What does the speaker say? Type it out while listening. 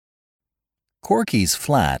Corky's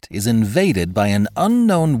flat is invaded by an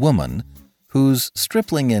unknown woman whose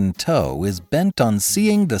stripling in tow is bent on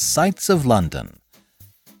seeing the sights of London,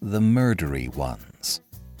 the murdery ones.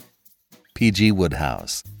 P.G.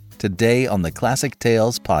 Wodehouse, today on the Classic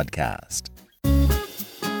Tales podcast.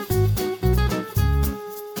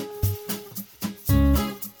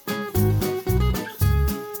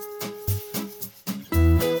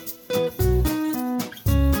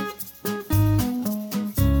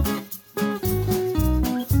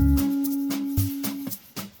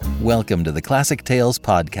 Welcome to the Classic Tales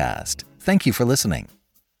podcast. Thank you for listening.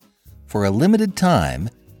 For a limited time,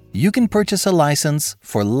 you can purchase a license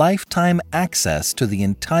for lifetime access to the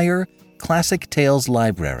entire Classic Tales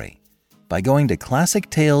library by going to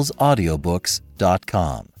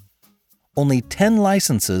ClassicTalesAudiobooks.com. Only 10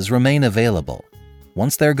 licenses remain available.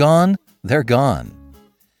 Once they're gone, they're gone.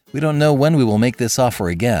 We don't know when we will make this offer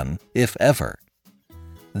again, if ever.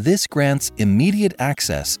 This grants immediate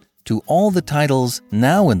access to all the titles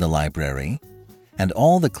now in the library and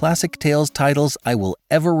all the Classic Tales titles I will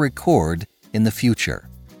ever record in the future.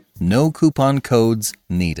 No coupon codes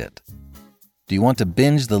needed. Do you want to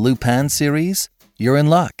binge the Lupin series? You're in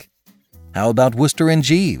luck. How about Wooster and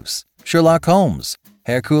Jeeves, Sherlock Holmes,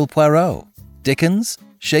 Hercule Poirot, Dickens,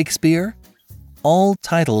 Shakespeare? All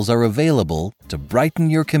titles are available to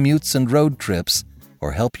brighten your commutes and road trips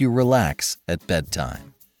or help you relax at bedtime.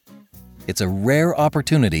 It's a rare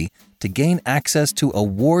opportunity to gain access to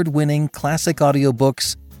award-winning classic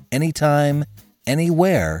audiobooks anytime,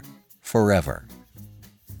 anywhere, forever.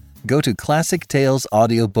 Go to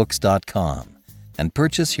ClassicTalesAudiobooks.com and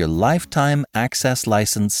purchase your lifetime access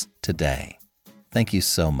license today. Thank you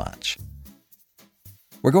so much.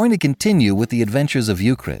 We're going to continue with the adventures of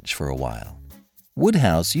Eucridge for a while.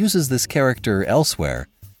 Wodehouse uses this character elsewhere,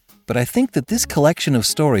 but I think that this collection of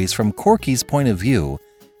stories from Corky's point of view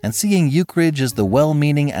and seeing Eucridge as the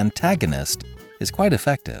well-meaning antagonist is quite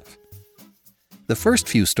effective. The first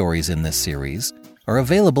few stories in this series are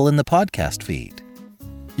available in the podcast feed.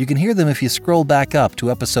 You can hear them if you scroll back up to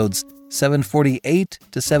episodes 748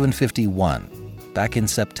 to 751, back in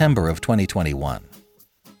September of 2021.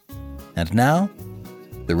 And now,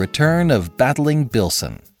 The Return of Battling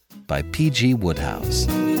Billson by P.G. Wodehouse.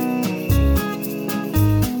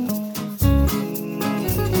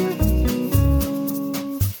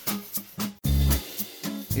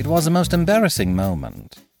 It was a most embarrassing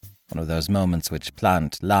moment, one of those moments which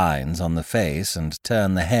plant lines on the face and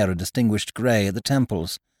turn the hair a distinguished grey at the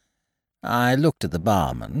temples. I looked at the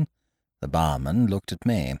barman looked at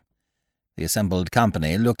me. The assembled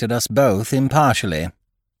company looked at us both impartially.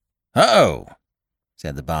 "Oh,"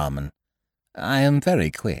 said the barman. I am very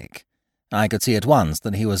quick. I could see at once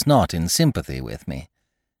that he was not in sympathy with me.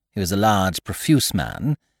 He was a large, profuse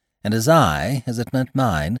man, and his eye, as it met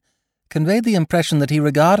mine, conveyed the impression that he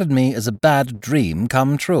regarded me as a bad dream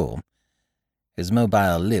come true. His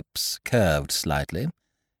mobile lips curved slightly,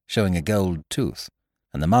 showing a gold tooth,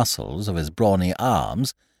 and the muscles of his brawny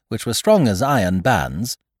arms, which were strong as iron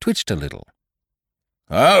bands, twitched a little.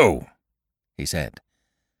 "Oh," he said.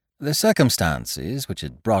 The circumstances which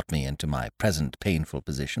had brought me into my present painful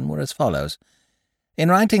position were as follows. In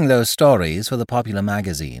writing those stories for the popular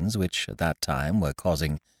magazines, which at that time were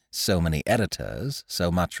causing so many editors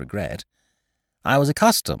so much regret, I was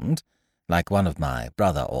accustomed, like one of my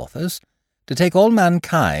brother authors, to take all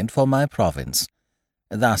mankind for my province.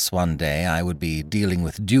 Thus one day I would be dealing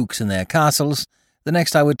with dukes in their castles, the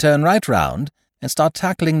next I would turn right round and start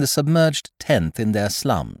tackling the submerged tenth in their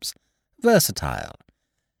slums. Versatile.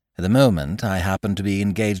 At the moment I happened to be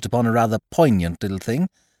engaged upon a rather poignant little thing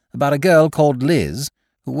about a girl called Liz,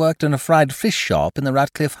 who worked in a fried fish shop in the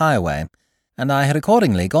Ratcliffe Highway, and I had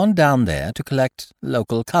accordingly gone down there to collect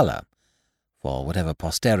local colour. For whatever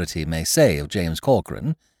posterity may say of James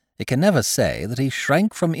Corcoran, it can never say that he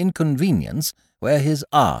shrank from inconvenience where his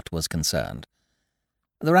art was concerned.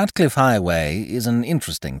 The Ratcliffe Highway is an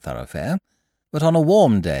interesting thoroughfare, but on a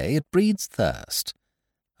warm day it breeds thirst.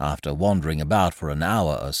 After wandering about for an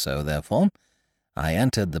hour or so, therefore, I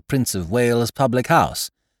entered the Prince of Wales public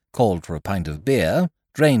house, called for a pint of beer,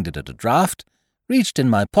 drained it at a draught, reached in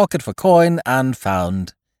my pocket for coin, and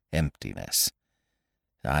found emptiness.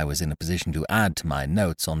 I was in a position to add to my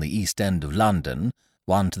notes on the East End of London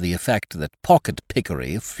one to the effect that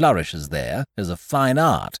pocket-pickery flourishes there as a fine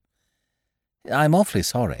art. "I'm awfully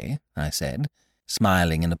sorry," I said,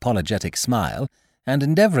 smiling an apologetic smile, and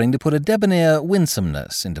endeavouring to put a debonair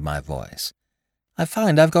winsomeness into my voice. "I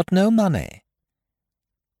find I've got no money."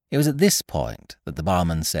 It was at this point that the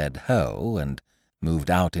barman said ho, and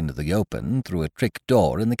moved out into the open through a trick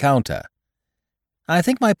door in the counter. "I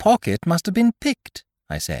think my pocket must have been picked,"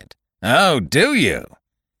 I said, "Oh, do you?"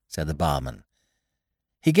 said the barman.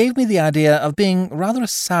 He gave me the idea of being rather a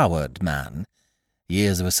soured man.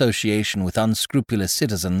 Years of association with unscrupulous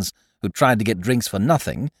citizens who tried to get drinks for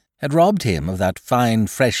nothing had robbed him of that fine,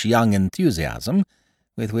 fresh young enthusiasm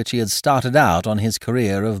with which he had started out on his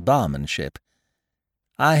career of barmanship.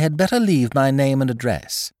 "I had better leave my name and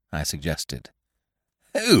address," I suggested.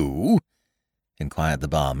 "Who?" inquired the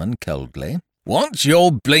barman coldly. "What's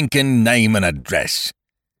your blinking name and address?"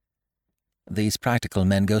 These practical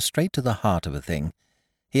men go straight to the heart of a thing.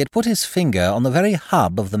 He had put his finger on the very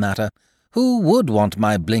hub of the matter. Who would want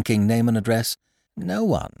my blinking name and address? No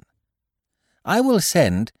one. "I will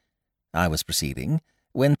send—" I was proceeding,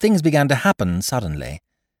 when things began to happen suddenly.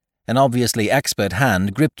 An obviously expert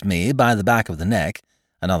hand gripped me by the back of the neck,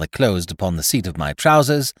 another closed upon the seat of my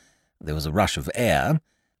trousers, there was a rush of air,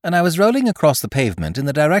 and I was rolling across the pavement in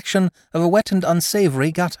the direction of a wet and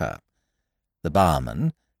unsavoury gutter. The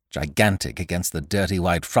barman, gigantic against the dirty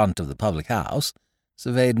white front of the public house,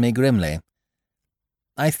 surveyed me grimly.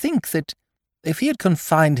 I think that if he had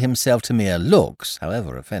confined himself to mere looks,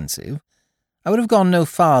 however offensive, I would have gone no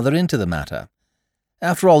farther into the matter.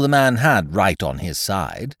 After all, the man had right on his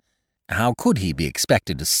side. How could he be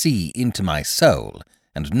expected to see into my soul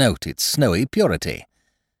and note its snowy purity?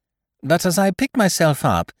 But as I picked myself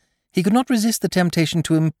up, he could not resist the temptation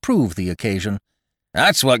to improve the occasion.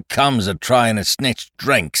 "That's what comes of trying to snitch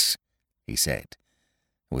drinks," he said,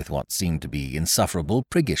 with what seemed to be insufferable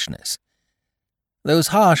priggishness. Those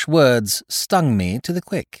harsh words stung me to the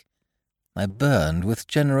quick. I burned with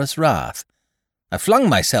generous wrath. I flung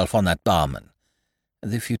myself on that barman.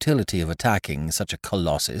 The futility of attacking such a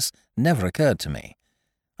colossus never occurred to me.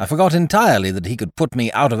 I forgot entirely that he could put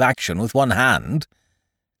me out of action with one hand.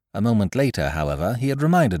 A moment later, however, he had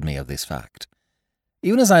reminded me of this fact.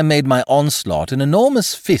 Even as I made my onslaught, an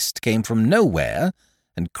enormous fist came from nowhere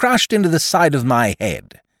and crashed into the side of my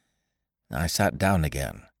head. I sat down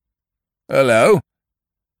again. "Hello?"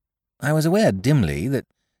 I was aware dimly that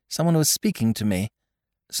someone was speaking to me,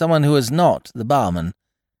 someone who was not the barman.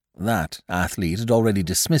 That athlete had already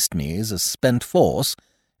dismissed me as a spent force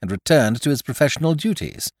and returned to his professional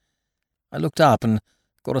duties. I looked up and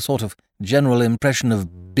got a sort of general impression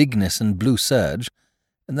of bigness and blue surge,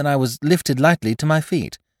 and then I was lifted lightly to my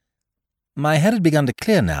feet. My head had begun to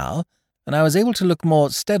clear now, and I was able to look more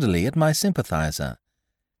steadily at my sympathizer.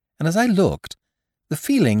 And as I looked, the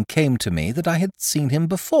feeling came to me that I had seen him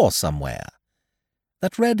before somewhere.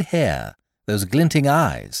 That red hair, those glinting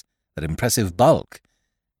eyes, that impressive bulk.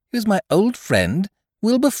 He was my old friend,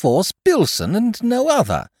 Wilberforce Billson, and no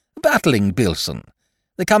other, battling Billson,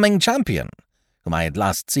 the coming champion, whom I had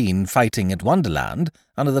last seen fighting at Wonderland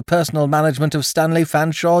under the personal management of Stanley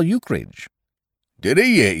Fanshawe Ukridge. "Did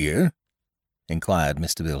he hit you?" inquired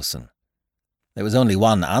Mr. Billson. There was only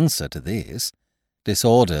one answer to this.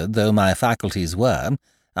 Disordered though my faculties were,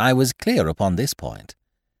 I was clear upon this point.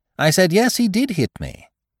 I said, yes, he did hit me.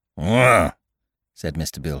 "Ugh," said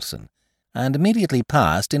Mr. Billson, and immediately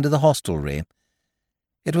passed into the hostelry.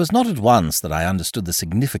 It was not at once that I understood the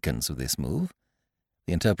significance of this move.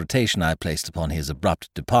 The interpretation I placed upon his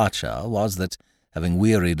abrupt departure was that, having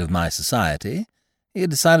wearied of my society, he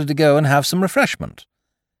had decided to go and have some refreshment.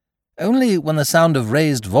 Only when the sound of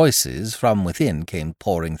raised voices from within came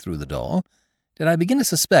pouring through the door did I begin to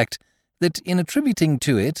suspect that in attributing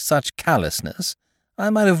to it such callousness I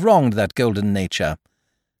might have wronged that golden nature.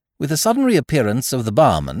 With the sudden reappearance of the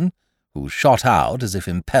barman, who shot out as if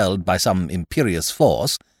impelled by some imperious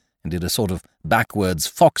force, and did a sort of backwards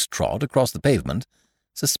fox-trot across the pavement,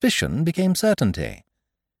 suspicion became certainty.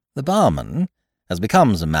 The barman, as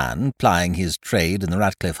becomes a man plying his trade in the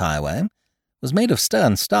Ratcliffe Highway, was made of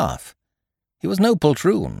stern stuff. He was no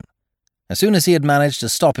poltroon. As soon as he had managed to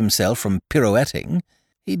stop himself from pirouetting,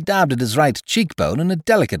 he dabbed at his right cheekbone in a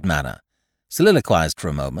delicate manner, soliloquized for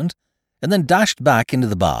a moment, and then dashed back into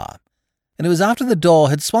the bar, and it was after the door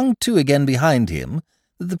had swung to again behind him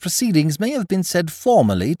that the proceedings may have been said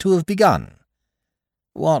formally to have begun.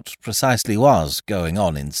 What precisely was going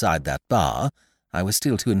on inside that bar, I was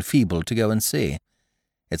still too enfeebled to go and see.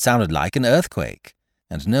 It sounded like an earthquake,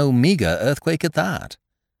 and no meagre earthquake at that.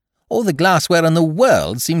 All the glassware in the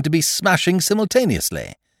world seemed to be smashing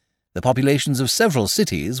simultaneously. The populations of several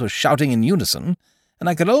cities were shouting in unison, and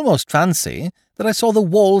I could almost fancy that I saw the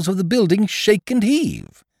walls of the building shake and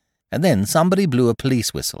heave. And then somebody blew a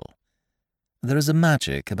police whistle. There is a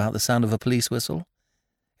magic about the sound of a police whistle.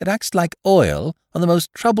 It acts like oil on the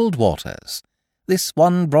most troubled waters. This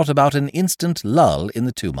one brought about an instant lull in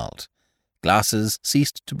the tumult. Glasses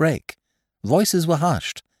ceased to break. Voices were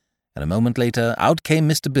hushed, and a moment later out came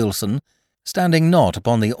Mr. Billson, standing not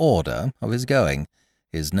upon the order of his going,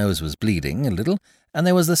 His nose was bleeding a little, and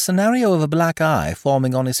there was the scenario of a black eye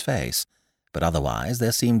forming on his face, but otherwise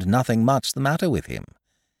there seemed nothing much the matter with him.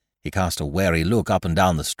 He cast a wary look up and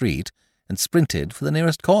down the street and sprinted for the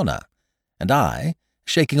nearest corner, and I,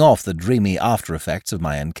 shaking off the dreamy after-effects of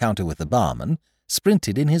my encounter with the barman,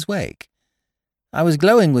 sprinted in his wake. I was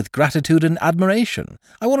glowing with gratitude and admiration.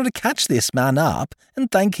 I wanted to catch this man up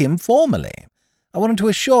and thank him formally. I wanted to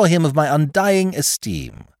assure him of my undying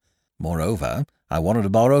esteem. Moreover, I wanted to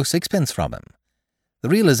borrow 6pence from him. The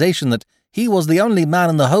realization that he was the only man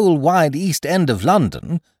in the whole wide East End of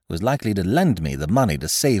London who was likely to lend me the money to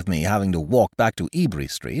save me having to walk back to Ebury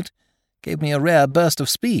Street gave me a rare burst of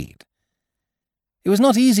speed. It was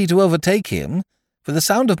not easy to overtake him, for the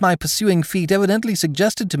sound of my pursuing feet evidently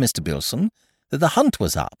suggested to Mr. Billson that the hunt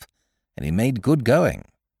was up, and he made good going.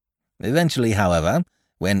 Eventually, however,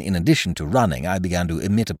 when in addition to running I began to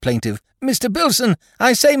emit a plaintive, "Mr. Billson!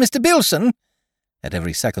 I say, Mr. Billson!" at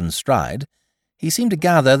every second stride, he seemed to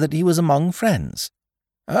gather that he was among friends.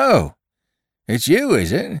 "Oh, it's you,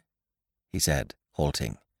 is it?" he said,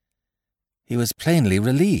 halting. He was plainly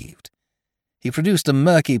relieved. He produced a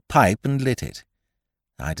murky pipe and lit it.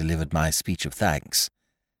 I delivered my speech of thanks.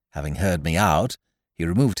 Having heard me out, he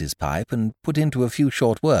removed his pipe and put into a few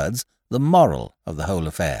short words the moral of the whole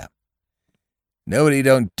affair. "Nobody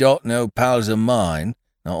don't dot no pals of mine,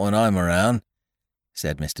 not when I'm around,"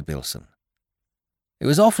 said Mr. Billson. "It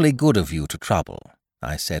was awfully good of you to trouble,"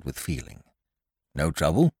 I said with feeling. "No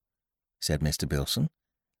trouble," said Mr. Billson.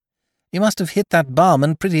 "You must have hit that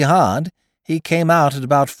barman pretty hard. He came out at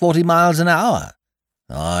about 40 miles an hour.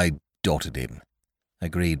 "I dotted him,"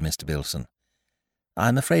 agreed Mr. Billson.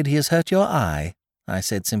 "I'm afraid he has hurt your eye," I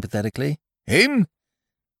said sympathetically. "Him?"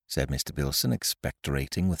 said Mr. Billson,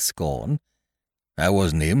 expectorating with scorn. "That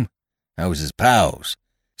wasn't him. That was his pals.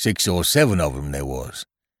 6 or 7 of them there was."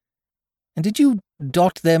 "And did you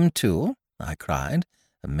dot them too?" I cried,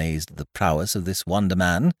 amazed at the prowess of this wonder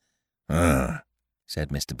man. Said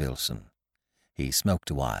Mr. Billson. He smoked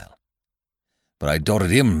a while. "But I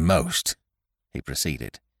dotted him most," he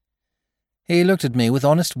proceeded. He looked at me with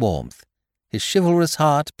honest warmth, his chivalrous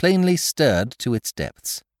heart plainly stirred to its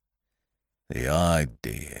depths. "The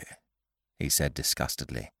idea," he said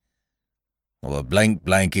disgustedly. "Of a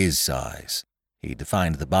blank his size," he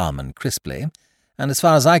defined the barman crisply, and as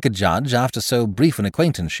far as I could judge, after so brief an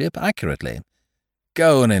acquaintanceship, accurately.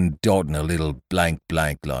 "Going and dotting a little blank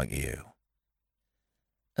like you."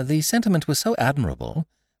 The sentiment was so admirable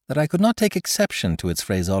that I could not take exception to its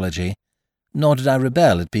phraseology, nor did I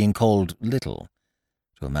rebel at being called little.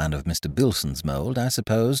 To a man of Mr. Billson's mould, I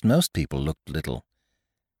supposed most people looked little.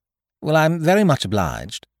 "Well, I'm very much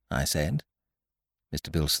obliged," I said.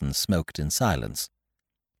 Mr. Billson smoked in silence.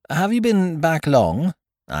 "Have you been back long?"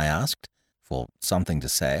 I asked, for something to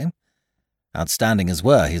say. Outstanding as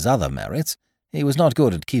were his other merits, he was not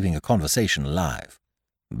good at keeping a conversation alive.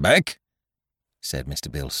 "Back?" said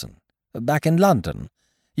Mr. Billson. "Back in London.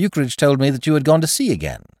 Eucridge told me that you had gone to sea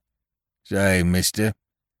again." "Say, mister,"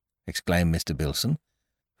 exclaimed Mr. Billson,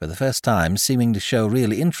 for the first time seeming to show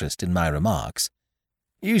real interest in my remarks.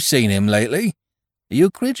 "You seen him lately?"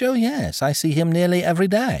 "Eucridge? Oh, yes, I see him nearly every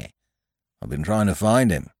day." "I've been trying to find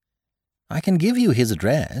him." "I can give you his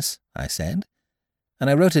address," I said, and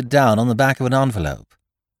I wrote it down on the back of an envelope.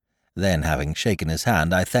 Then, having shaken his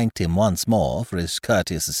hand, I thanked him once more for his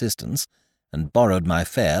courteous assistance, and borrowed my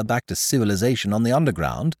fare back to civilization on the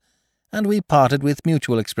Underground, and we parted with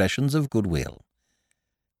mutual expressions of goodwill.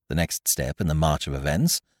 The next step in the march of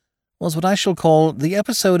events was what I shall call the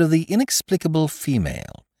episode of the inexplicable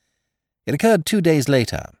female. It occurred 2 days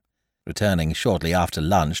later. Returning shortly after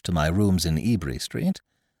lunch to my rooms in Ebury Street,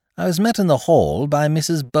 I was met in the hall by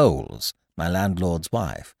Mrs. Bowles, my landlord's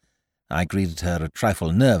wife. I greeted her a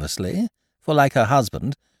trifle nervously, for, like her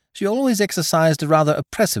husband, she always exercised a rather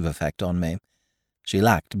oppressive effect on me. She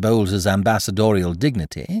lacked Bowles's ambassadorial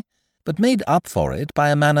dignity, but made up for it by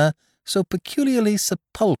a manner so peculiarly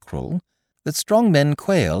sepulchral that strong men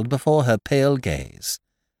quailed before her pale gaze.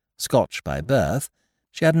 Scotch by birth,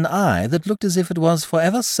 she had an eye that looked as if it was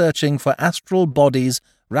forever searching for astral bodies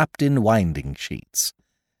wrapped in winding sheets.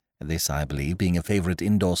 This, I believe, being a favourite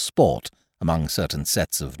indoor sport among certain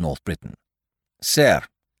sets of North Britain. "Sir,"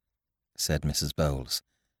 said Mrs. Bowles,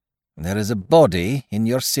 "there is a body in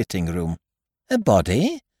your sitting-room." "A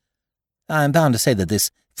body?" I am bound to say that this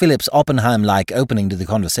Phillips Oppenheim-like opening to the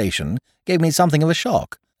conversation gave me something of a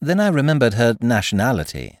shock. Then I remembered her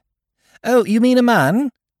nationality. "Oh, you mean a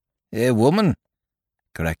man?" "A woman,"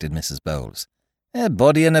 corrected Mrs. Bowles. "A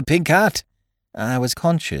body in a pink hat." I was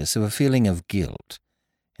conscious of a feeling of guilt.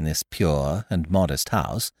 In this pure and modest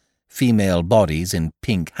house, female bodies in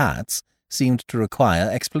pink hats seemed to require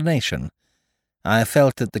explanation. I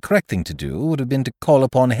felt that the correct thing to do would have been to call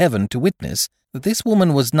upon heaven to witness that this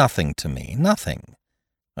woman was nothing to me, nothing.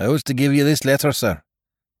 "I was to give you this letter, sir."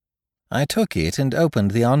 I took it and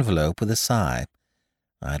opened the envelope with a sigh.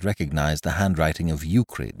 I had recognized the handwriting of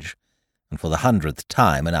Eucridge, and for the 100th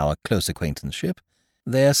time in our close acquaintanceship,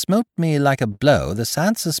 there smote me like a blow the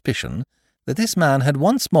sad suspicion that this man had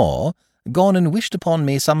once more gone and wished upon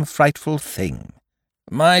me some frightful thing.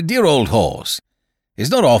 "My dear old horse, it's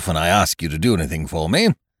not often I ask you to do anything for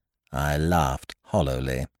me." I laughed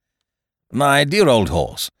hollowly. "My dear old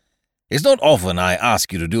horse, it's not often I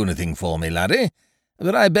ask you to do anything for me, laddie,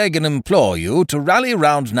 but I beg and implore you to rally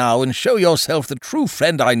round now and show yourself the true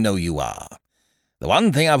friend I know you are. The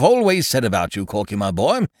one thing I've always said about you, Corky, my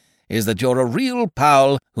boy, is that you're a real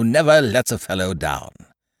pal who never lets a fellow down.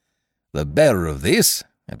 The bearer of this,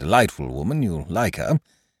 a delightful woman, you'll like her,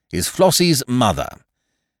 is Flossie's mother.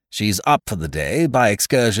 She's up for the day by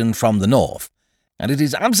excursion from the north, and it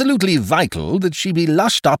is absolutely vital that she be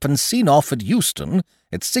lushed up and seen off at Euston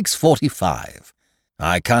at 6:45.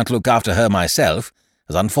 I can't look after her myself,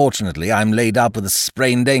 as unfortunately I'm laid up with a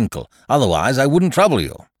sprained ankle, otherwise I wouldn't trouble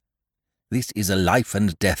you. This is a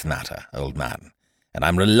life-and-death matter, old man, and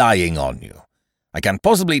I'm relying on you. I can't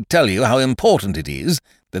possibly tell you how important it is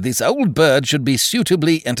that this old bird should be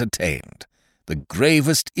suitably entertained. The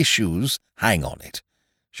gravest issues hang on it.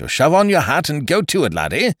 So shove on your hat and go to it,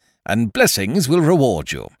 laddie, and blessings will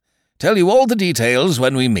reward you. Tell you all the details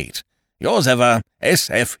when we meet. Yours ever,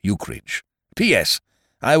 S.F. Eucridge. P.S.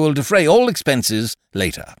 I will defray all expenses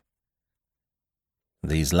later."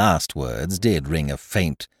 These last words did wring a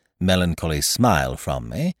faint, melancholy smile from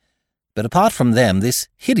me, but apart from them this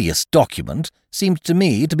hideous document seemed to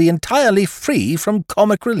me to be entirely free from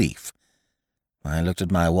comic relief. I looked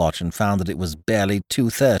at my watch and found that it was barely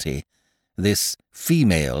 2:30. This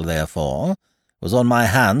female, therefore, was on my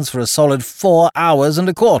hands for a solid 4 hours and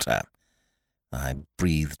a quarter. I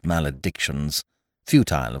breathed maledictions,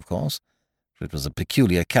 futile, of course, for it was a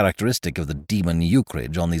peculiar characteristic of the demon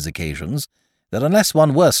Eucridge on these occasions that unless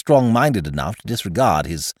one were strong-minded enough to disregard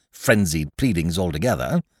his frenzied pleadings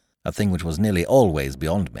altogether, a thing which was nearly always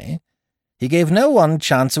beyond me, he gave no one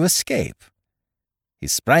chance of escape. He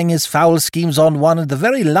sprang his foul schemes on one at the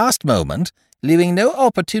very last moment, leaving no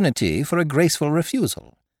opportunity for a graceful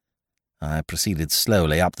refusal. I proceeded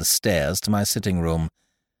slowly up the stairs to my sitting-room.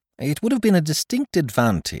 It would have been a distinct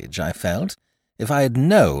advantage, I felt, if I had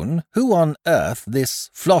known who on earth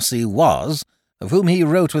this Flossie was of whom he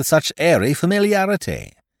wrote with such airy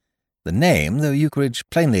familiarity. The name, though Eucridge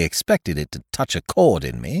plainly expected it to touch a chord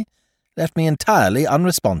in me, left me entirely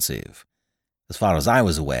unresponsive. As far as I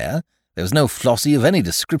was aware, there was no Flossie of any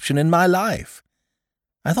description in my life.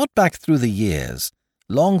 I thought back through the years.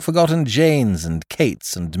 Long-forgotten Janes and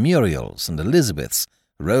Kates and Muriels and Elizabeths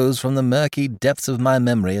rose from the murky depths of my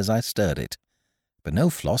memory as I stirred it. But no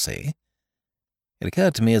Flossie. It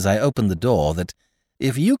occurred to me as I opened the door that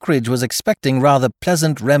if Eucridge was expecting rather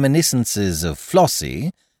pleasant reminiscences of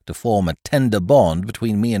Flossie to form a tender bond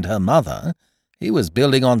between me and her mother, he was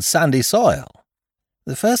building on sandy soil.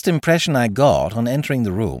 The first impression I got on entering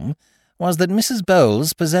the room was that Mrs.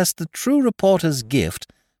 Bowles possessed the true reporter's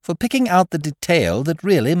gift for picking out the detail that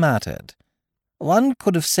really mattered. One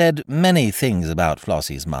could have said many things about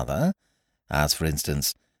Flossie's mother, as, for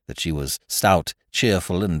instance, that she was stout,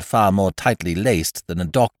 cheerful, and far more tightly laced than a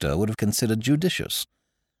doctor would have considered judicious.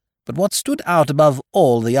 But what stood out above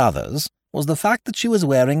all the others was the fact that she was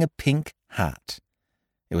wearing a pink hat.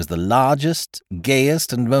 It was the largest,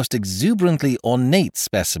 gayest, and most exuberantly ornate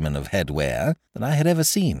specimen of headwear that I had ever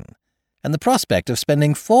seen, and the prospect of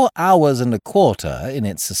spending 4 hours and a quarter in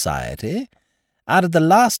its society added the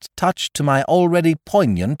last touch to my already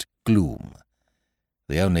poignant gloom.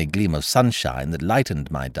 The only gleam of sunshine that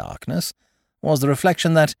lightened my darkness was the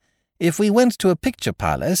reflection that, if we went to a picture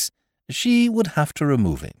palace, she would have to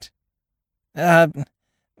remove it. How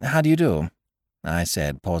do you do?" I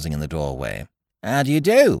said, pausing in the doorway. "How do you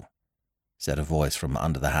do?" said a voice from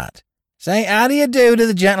under the hat. "Say how do you do to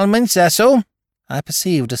the gentleman, Cecil?" I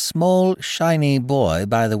perceived a small, shiny boy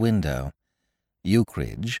by the window.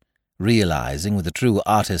 Eucridge, realizing with a true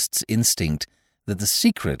artist's instinct that the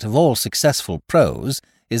secret of all successful prose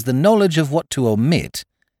is the knowledge of what to omit,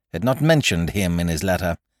 had not mentioned him in his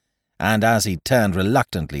letter, and as he turned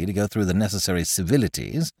reluctantly to go through the necessary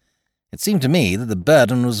civilities, it seemed to me that the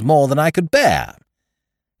burden was more than I could bear.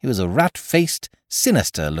 He was a rat-faced,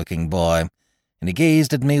 sinister-looking boy, and he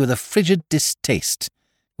gazed at me with a frigid distaste,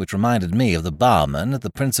 which reminded me of the barman at the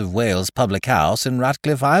Prince of Wales public house in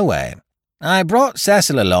Ratcliffe Highway. "I brought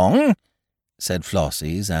Cecil along," said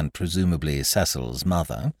Flossie's and presumably Cecil's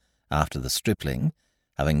mother, after the stripling,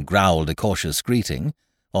 having growled a cautious greeting,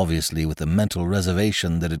 obviously with the mental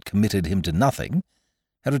reservation that had committed him to nothing,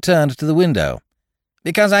 had returned to the window.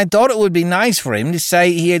 "Because I thought it would be nice for him to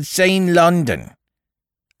say he had seen London."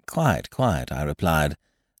 "Quite, quite," I replied,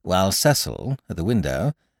 while Cecil, at the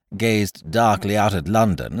window, gazed darkly out at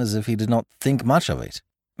London as if he did not think much of it.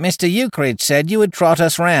 "Mr. Euclid said you would trot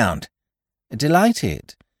us round."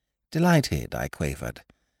 Delighted, I quavered,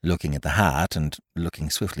 looking at the hat and looking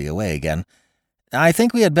swiftly away again. "I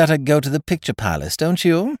think we had better go to the Picture Palace, don't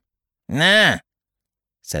you?" "Nah,"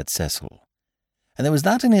 said Cecil, and there was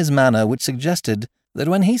that in his manner which suggested that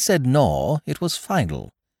when he said no, it was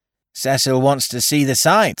final. "Cecil wants to see the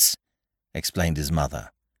sights," explained his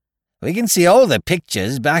mother. "We can see all the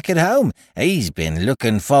pictures back at home. He's been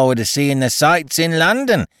looking forward to seeing the sights in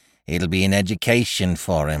London. It'll be an education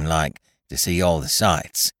for him, like, to see all the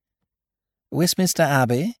sights." "Westminster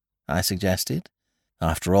Abbey?" I suggested.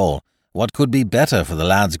 After all, what could be better for the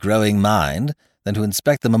lad's growing mind than to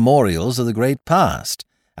inspect the memorials of the great past,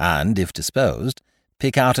 and, if disposed,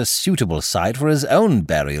 pick out a suitable site for his own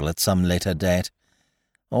burial at some later date?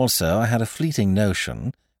 Also, I had a fleeting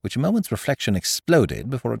notion, which a moment's reflection exploded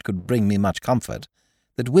before it could bring me much comfort,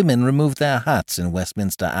 that women removed their hats in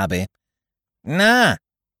Westminster Abbey. "Nah,"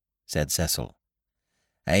 said Cecil.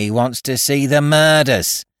 "He wants to see the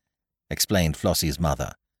murders," explained Flossie's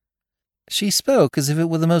mother. She spoke as if it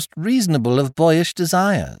were the most reasonable of boyish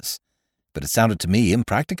desires, but it sounded to me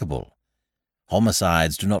impracticable.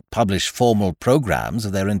 Homicides do not publish formal programs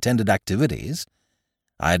of their intended activities.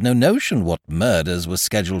 I had no notion what murders were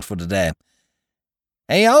scheduled for today.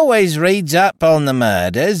 "He always reads up on the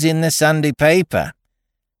murders in the Sunday paper,"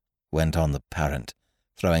 went on the parent,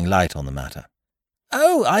 throwing light on the matter.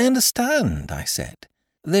 "Oh, I understand," I said.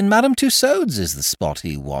 "Then Madame Tussaud's is the spot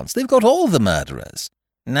he wants. They've got all the murderers."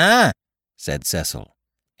 "Nah," said Cecil.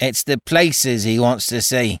 "It's the places he wants to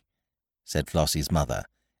see," said Flossie's mother,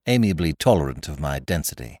 amiably tolerant of my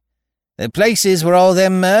density. "The places where all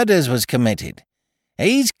them murders was committed.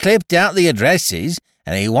 He's clipped out the addresses,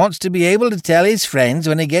 and he wants to be able to tell his friends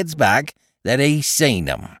when he gets back that he's seen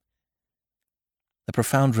them." A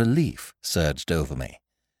profound relief surged over me.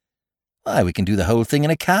 "Why, we can do the whole thing in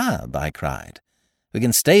a cab," I cried. "We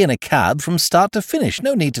can stay in a cab from start to finish.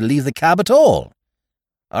 No need to leave the cab at all."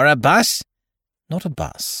 "Or a bus?" "Not a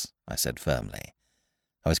bus," I said firmly.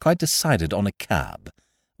 I was quite decided on a cab,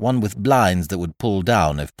 one with blinds that would pull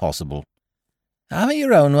down if possible. "Have it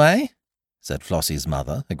your own way," said Flossie's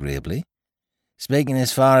mother, agreeably. "Speaking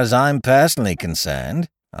as far as I'm personally concerned,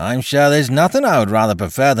 I'm sure there's nothing I would rather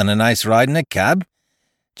prefer than a nice ride in a cab.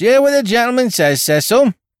 D'ye hear what the gentleman says,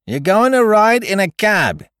 Cecil? You're going to ride in a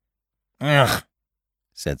cab." "Ugh,"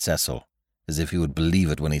 said Cecil, as if he would believe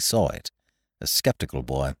it when he saw it, a sceptical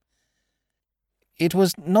boy. It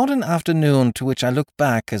was not an afternoon to which I look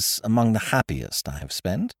back as among the happiest I have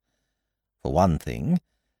spent. For one thing,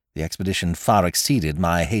 the expedition far exceeded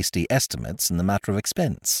my hasty estimates in the matter of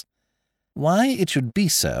expense. Why it should be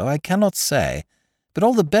so, I cannot say, but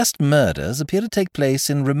all the best murders appear to take place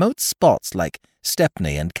in remote spots like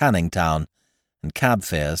Stepney and Canning Town, and cab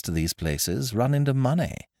fares to these places run into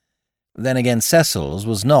money. Then again, Cecil's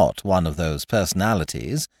was not one of those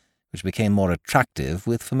personalities which became more attractive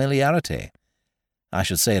with familiarity. I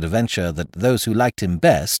should say at a venture that those who liked him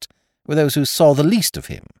best were those who saw the least of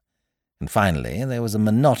him. And finally, there was a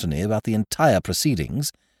monotony about the entire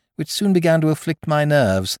proceedings which soon began to afflict my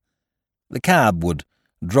nerves. The cab would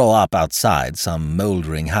draw up outside some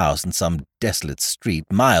mouldering house in some desolate street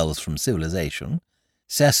miles from civilization.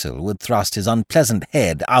 Cecil would thrust his unpleasant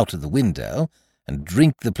head out of the window and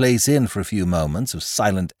drink the place in for a few moments of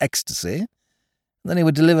silent ecstasy. Then he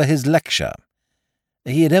would deliver his lecture.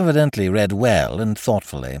 He had evidently read well and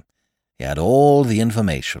thoughtfully. He had all the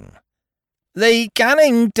information. "The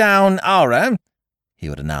Canning Town horror," he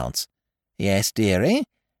would announce. "Yes, dearie?"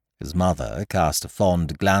 His mother cast a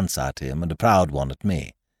fond glance at him and a proud one at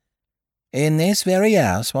me. "In this very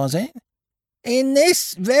house, was it?" "In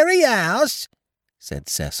this very house," said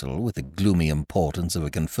Cecil, with the gloomy importance of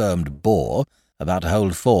a confirmed bore, about to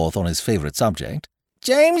hold forth on his favourite subject.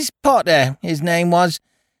 "James Potter, his name was.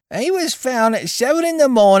 He was found at 7 in the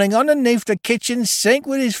morning underneath the kitchen sink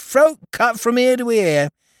with his throat cut from ear to ear.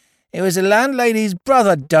 It was the landlady's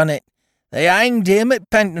brother done it. They hanged him at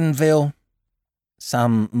Pentonville."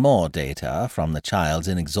 Some more data from the child's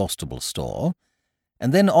inexhaustible store,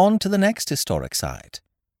 and then on to the next historic site.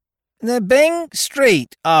 "The Byng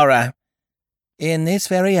Street horror." "In this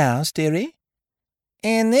very house, dearie?"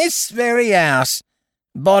 "In this very house.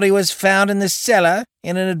 Body was found in the cellar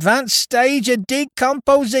in an advanced stage of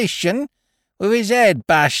decomposition, with his head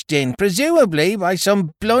bashed in, presumably by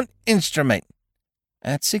some blunt instrument.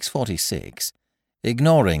 At 6:46,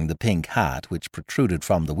 ignoring the pink hat which protruded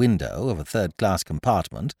from the window of a third-class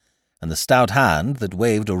compartment and the stout hand that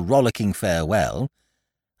waved a rollicking farewell,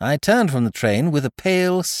 I turned from the train with a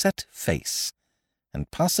pale, set face,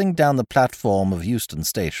 and passing down the platform of Euston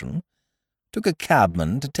Station, took a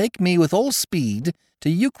cabman to take me with all speed to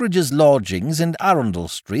Eucridge's lodgings in Arundel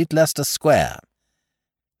Street, Leicester Square.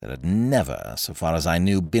 There had never, so far as I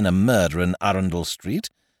knew, been a murder in Arundel Street,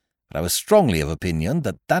 but I was strongly of opinion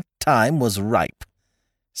that that time was ripe.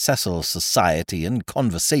 Cecil's society and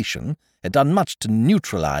conversation had done much to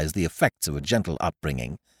neutralize the effects of a gentle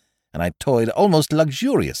upbringing, and I toyed almost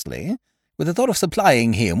luxuriously with the thought of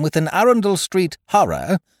supplying him with an Arundel Street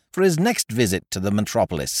horror for his next visit to the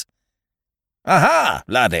metropolis. "Aha,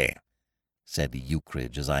 laddie," said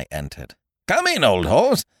Eucridge as I entered. "Come in, old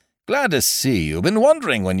horse. Glad to see you. Been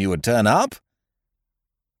wondering when you would turn up."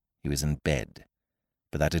 He was in bed,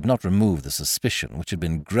 but that did not remove the suspicion which had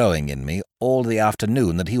been growing in me all the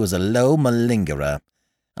afternoon that he was a low malingerer.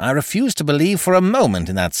 I refused to believe for a moment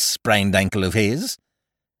in that sprained ankle of his.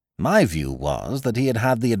 My view was that he had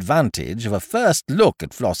had the advantage of a first look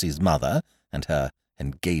at Flossie's mother and her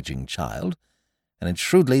engaging child, and had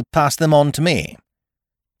shrewdly passed them on to me.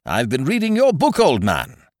 "I've been reading your book, old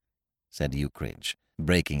man," said Eucridge,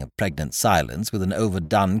 breaking a pregnant silence with an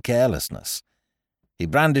overdone carelessness. He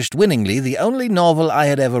brandished winningly the only novel I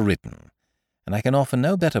had ever written, and I can offer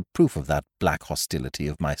no better proof of that black hostility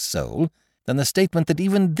of my soul than the statement that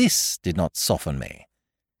even this did not soften me.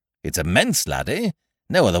 "It's immense, laddie.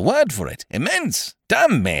 No other word for it. Immense!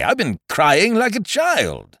 Damn me, I've been crying like a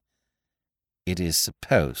child." "It is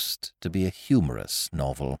supposed to be a humorous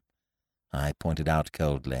novel," I pointed out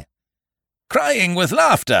coldly. "Crying with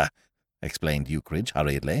laughter," explained Eucridge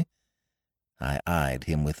hurriedly. I eyed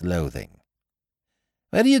him with loathing.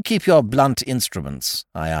 "Where do you keep your blunt instruments?"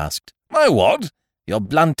 I asked. "My what?" "Your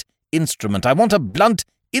blunt instrument. I want a blunt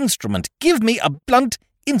instrument. Give me a blunt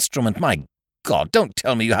instrument. My God, don't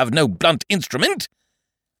tell me you have no blunt instrument."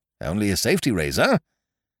 "Only a safety razor."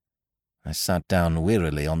 I sat down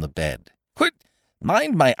wearily on the bed. "Quit!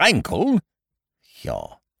 Mind my ankle."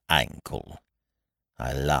 "Your ankle."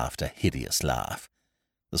 I laughed a hideous laugh,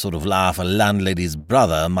 the sort of laugh a landlady's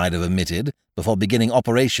brother might have emitted before beginning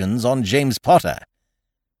operations on James Potter.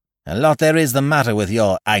 "A lot there is the matter with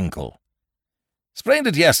your ankle." "Sprained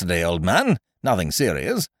it yesterday, old man. Nothing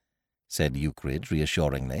serious," said Eucridge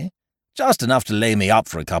reassuringly. "Just enough to lay me up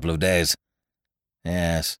for a couple of days."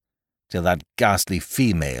 "Yes, till that ghastly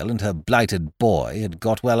female and her blighted boy had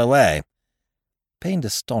got well away." Pained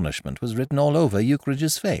astonishment was written all over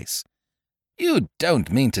Eucridge's face. "You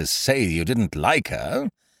don't mean to say you didn't like her?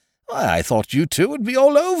 Why, I thought you two would be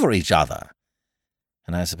all over each other."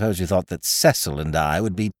 "And I suppose you thought that Cecil and I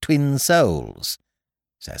would be twin souls."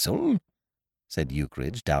 "Cecil?" said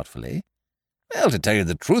Eucridge doubtfully. "Well, to tell you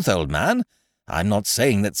the truth, old man, I'm not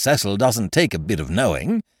saying that Cecil doesn't take a bit of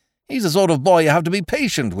knowing. He's the sort of boy you have to be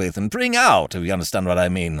patient with and bring out, if you understand what I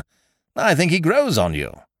mean. I think he grows on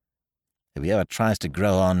you." "If he ever tries to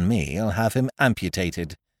grow on me, I'll have him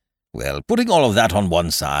amputated." "Well, putting all of that on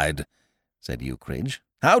one side," said Eucridge,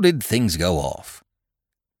 "how did things go off?"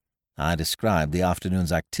 I described the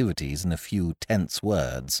afternoon's activities in a few tense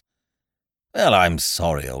words. "Well, I'm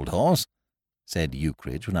sorry, old horse," said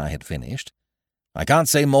Eucridge when I had finished. "I can't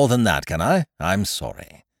say more than that, can I? I'm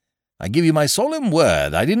sorry. I give you my solemn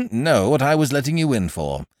word I didn't know what I was letting you in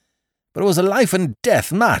for. But it was a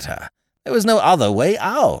life-and-death matter. There was no other way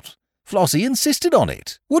out. Flossie insisted on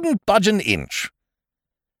it. Wouldn't budge an inch."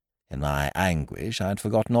 In my anguish, I had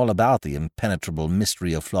forgotten all about the impenetrable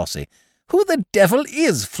mystery of Flossie. "Who the devil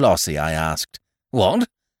is Flossie?" I asked. "What?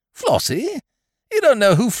 Flossie? You don't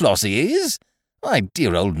know who Flossie is? My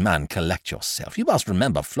dear old man, collect yourself. You must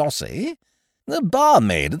remember Flossie. The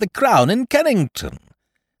barmaid at the Crown in Kennington.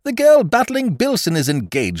 The girl battling Billson is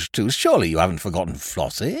engaged to. Surely you haven't forgotten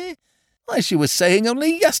Flossie? Why, she was saying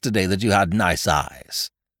only yesterday that you had nice eyes."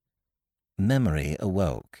 Memory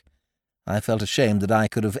awoke. I felt ashamed that I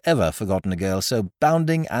could have ever forgotten a girl so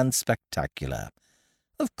bounding and spectacular.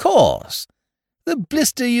 "Of course. The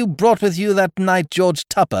blister you brought with you that night George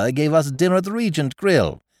Tupper gave us dinner at the Regent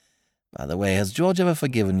Grill. By the way, has George ever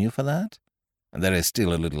forgiven you for that?" "There is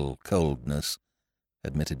still a little coldness,"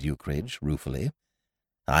 admitted Eucridge ruefully.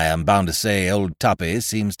 "I am bound to say old Tuppy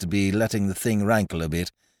seems to be letting the thing rankle a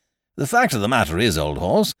bit. The fact of the matter is, old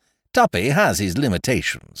horse, Tuppy has his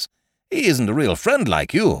limitations. He isn't a real friend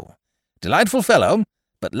like you. Delightful fellow,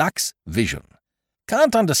 but lacks vision.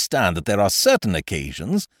 Can't understand that there are certain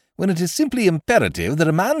occasions when it is simply imperative that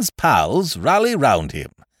a man's pals rally round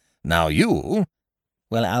him. Now you—"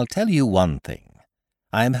 "Well, I'll tell you one thing.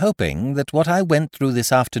 I am hoping that what I went through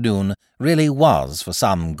this afternoon really was for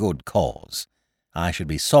some good cause. I should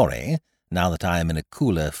be sorry, now that I am in a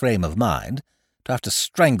cooler frame of mind, to have to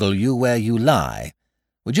strangle you where you lie.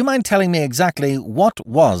 Would you mind telling me exactly what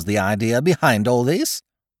was the idea behind all this?"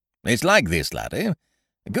 "It's like this, laddie.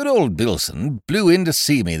 Good old Billson blew in to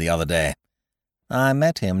see me the other day." "I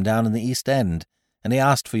met him down in the East End, and he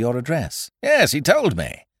asked for your address." "Yes, he told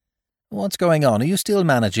me." "What's going on? Are you still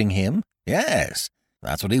managing him?" "Yes,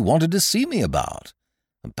 that's what he wanted to see me about.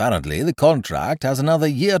 Apparently the contract has another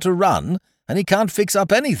year to run, and he can't fix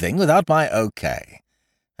up anything without my OK.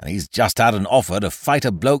 And he's just had an offer to fight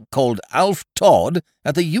a bloke called Alf Todd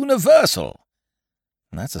at the Universal."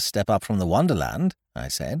 "That's a step up from the Wonderland," I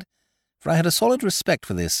said, for I had a solid respect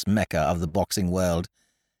for this mecca of the boxing world.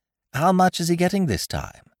 "How much is he getting this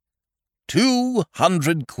time?"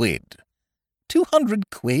 200 quid. 200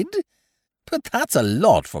 quid? But that's a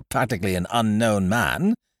lot for practically an unknown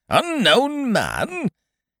man." "Unknown man?"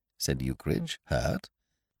 said Eucridge, hurt.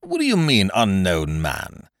 "What do you mean, unknown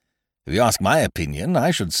man? If you ask my opinion,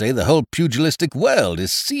 I should say the whole pugilistic world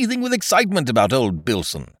is seething with excitement about old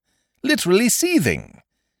Billson. Literally seething.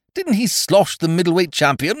 Didn't he slosh the middleweight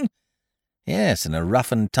champion?" "Yes, in a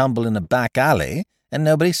rough and tumble in a back alley, and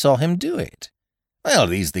nobody saw him do it." "Well,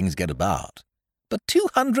 these things get about." "But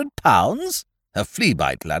 £200? A flea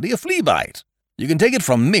bite, laddie, a flea bite. You can take it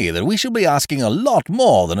from me that we shall be asking a lot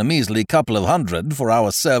more than a measly couple of hundred for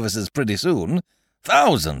our services pretty soon.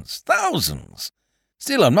 Thousands, thousands.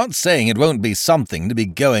 Still, I'm not saying it won't be something to be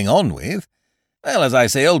going on with. Well, as I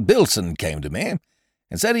say, old Billson came to me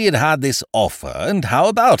and said he had had this offer, and how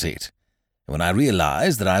about it? When I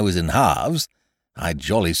realized that I was in halves, I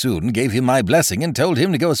jolly soon gave him my blessing and told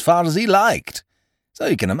him to go as far as he liked. So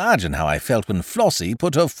you can imagine how I felt when Flossie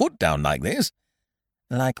put her foot down like this."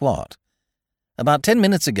 "Like what? About 10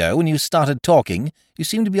 minutes ago, when you started talking, you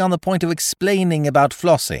seemed to be on the point of explaining about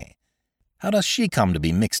Flossie. How does she come to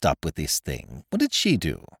be mixed up with this thing? What did she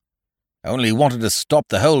do?" "Only wanted to stop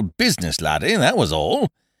the whole business, laddie, that was all.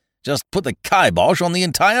 Just put the kibosh on the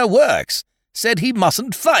entire works. Said he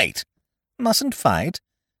mustn't fight." "Mustn't fight?"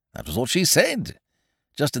 "That was what she said.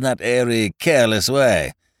 Just in that airy, careless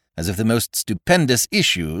way, as if the most stupendous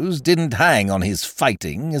issues didn't hang on his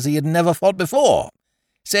fighting, as he had never fought before.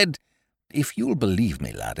 Said, if you'll believe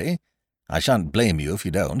me, laddie, I shan't blame you if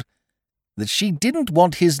you don't, that she didn't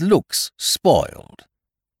want his looks spoiled."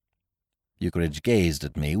 Eucridge gazed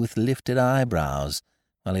at me with lifted eyebrows,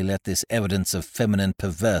 while he let this evidence of feminine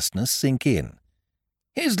perverseness sink in.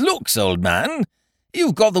 "His looks, old man.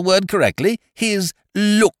 You've got the word correctly. His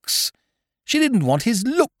looks. She didn't want his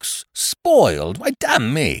looks spoiled. Why,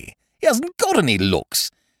 damn me, he hasn't got any looks.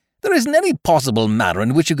 There isn't any possible manner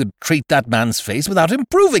in which you could treat that man's face without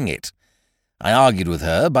improving it. I argued with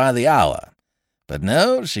her by the hour, but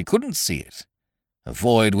no, she couldn't see it.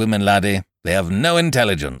 Avoid women, laddie. They have no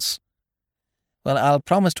intelligence." "Well, I'll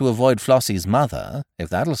promise to avoid Flossie's mother, if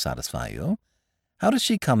that'll satisfy you. How does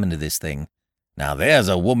she come into this thing?" "Now there's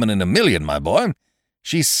a woman in a million, my boy.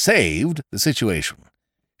 She saved the situation.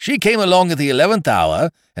 She came along at the 11th hour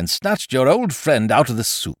and snatched your old friend out of the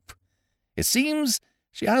soup. It seems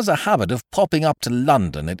she has a habit of popping up to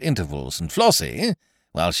London at intervals, and Flossie,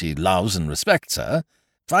 while she loves and respects her,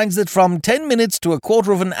 finds that from 10 minutes to a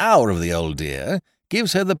quarter of an hour of the old dear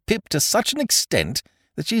gives her the pip to such an extent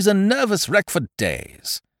that she's a nervous wreck for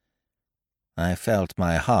days." I felt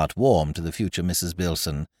my heart warm to the future Mrs.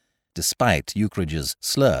 Billson. Despite Eucridge's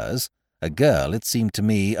slurs, a girl, it seemed to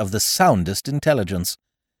me, of the soundest intelligence.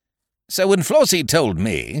 "So when Flossie told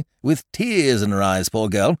me, with tears in her eyes, poor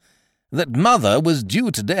girl, that Mother was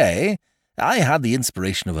due today, I had the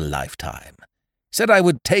inspiration of a lifetime. Said I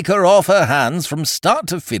would take her off her hands from start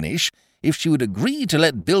to finish if she would agree to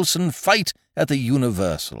let Billson fight at the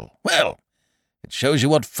Universal. Well, it shows you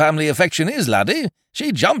what family affection is, laddie.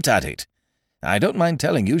 She jumped at it. I don't mind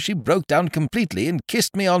telling you she broke down completely and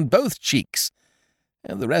kissed me on both cheeks.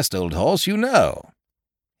 And the rest, old horse, you know."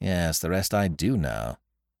 "Yes, the rest I do know."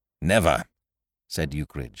 "Never," said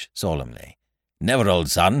Eucridge solemnly. "Never,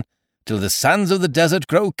 old son, till the sands of the desert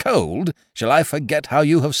grow cold, shall I forget how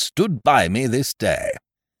you have stood by me this day."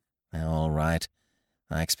 "All right.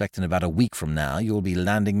 I expect in about a week from now you'll be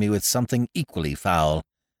landing me with something equally foul.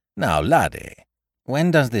 Now, laddie,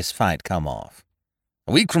 when does this fight come off?"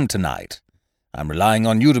 "A week from tonight. I'm relying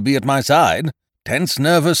on you to be at my side. Tense,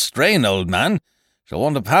 nervous strain, old man. Shall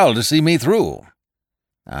want a pal to see me through."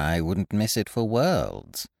 "I wouldn't miss it for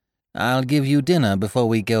worlds. I'll give you dinner before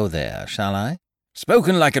we go there, shall I?"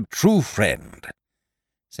 "Spoken like a true friend,"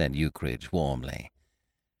 said Eucridge warmly.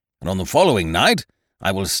 "And on the following night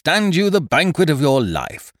I will stand you the banquet of your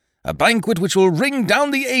life, a banquet which will ring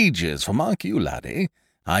down the ages, for mark you, laddie,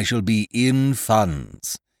 I shall be in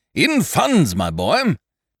funds. In funds, my boy!"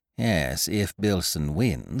 "Yes, if Billson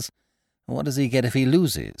wins. What does he get if he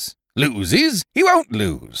loses?" "Loses? He won't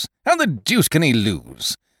lose. How the deuce can he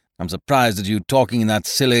lose? I'm surprised at you talking in that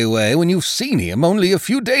silly way when you've seen him only a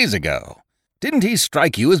few days ago. Didn't he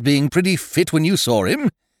strike you as being pretty fit when you saw him?"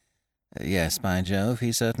 "Yes, by Jove,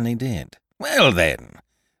 he certainly did." "Well, then.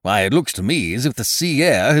 Why, it looks to me as if the sea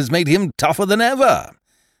air has made him tougher than ever.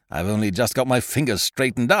 I've only just got my fingers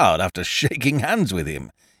straightened out after shaking hands with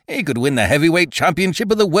him. He could win the heavyweight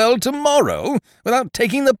championship of the world tomorrow without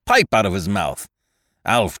taking the pipe out of his mouth.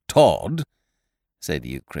 Alf Todd," said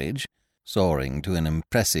Eucridge, soaring to an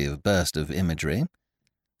impressive burst of imagery,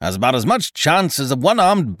 "has about as much chance as a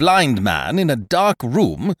one-armed blind man in a dark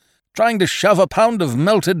room trying to shove a pound of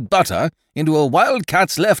melted butter into a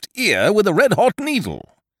wildcat's left ear with a red-hot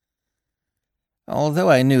needle." Although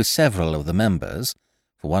I knew several of the members,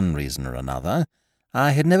 for one reason or another,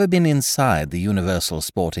 I had never been inside the Universal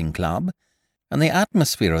Sporting Club, and the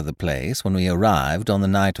atmosphere of the place when we arrived on the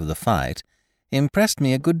night of the fight impressed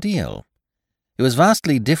me a good deal. It was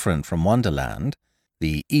vastly different from Wonderland,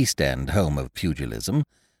 the East End home of pugilism,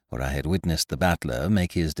 where I had witnessed the battler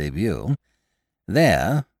make his debut.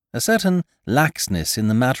 There, a certain laxness in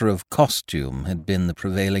the matter of costume had been the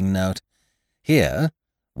prevailing note. Here,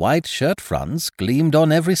 white shirt-fronts gleamed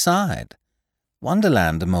on every side.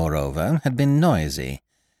 Wonderland, moreover, had been noisy.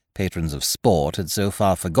 Patrons of sport had so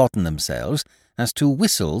far forgotten themselves as to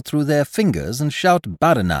whistle through their fingers and shout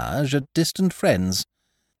badinage at distant friends.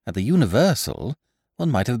 At the Universal, one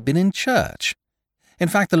might have been in church. In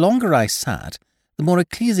fact, the longer I sat, the more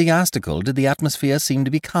ecclesiastical did the atmosphere seem to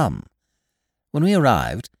become. When we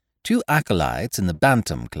arrived, 2 acolytes in the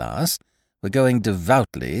bantam class were going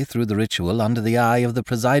devoutly through the ritual under the eye of the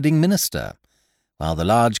presiding minister, while the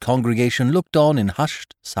large congregation looked on in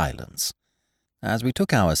hushed silence. As we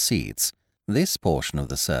took our seats, this portion of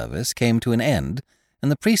the service came to an end,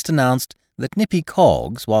 and the priest announced that Nippy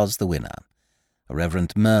Coggs was the winner. A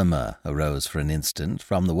reverent murmur arose for an instant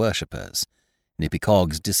from the worshippers. Nippy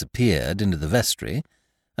Coggs disappeared into the vestry,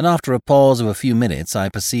 and after a pause of a few minutes I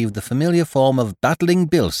perceived the familiar form of battling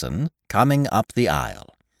Billson coming up the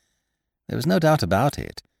aisle. There was no doubt about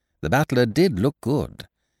it. The battler did look good.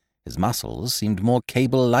 His muscles seemed more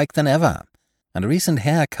cable-like than ever, and a recent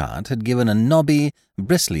haircut had given a knobby,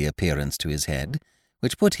 bristly appearance to his head,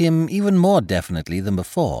 which put him even more definitely than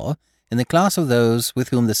before in the class of those with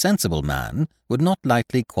whom the sensible man would not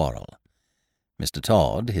lightly quarrel. Mr.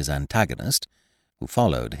 Todd, his antagonist, who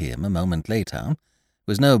followed him a moment later,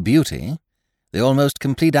 was no beauty. The almost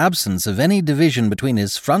complete absence of any division between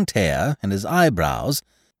his front hair and his eyebrows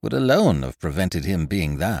would alone have prevented him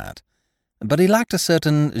being that. But he lacked a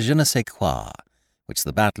certain je ne sais quoi, which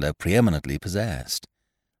the battler preeminently possessed.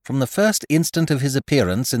 From the first instant of his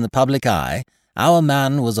appearance in the public eye, our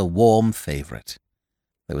man was a warm favourite.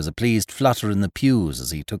 There was a pleased flutter in the pews as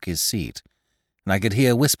he took his seat, and I could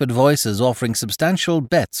hear whispered voices offering substantial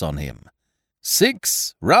bets on him.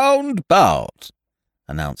 6-round bout,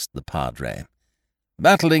 announced the padre.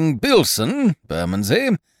 Battling Billson,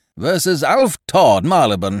 Bermondsey, versus Alf Todd,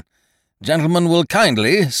 Marylebone. Gentlemen will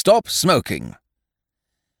kindly stop smoking.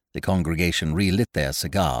 The congregation relit their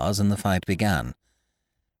cigars, and the fight began.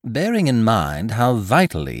 Bearing in mind how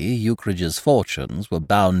vitally Eucridge's fortunes were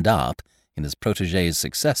bound up in his protégé's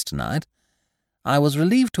success tonight, I was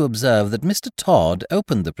relieved to observe that Mr. Todd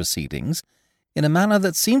opened the proceedings in a manner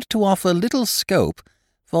that seemed to offer little scope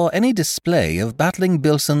for any display of battling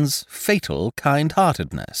Billson's fatal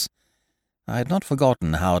kind-heartedness. I had not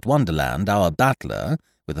forgotten how at Wonderland our battler,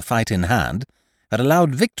 with a fight in hand, had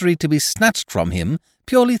allowed victory to be snatched from him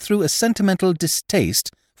purely through a sentimental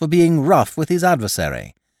distaste for being rough with his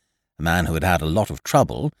adversary, a man who had had a lot of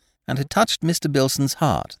trouble and had touched Mr. Billson's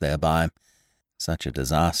heart thereby. Such a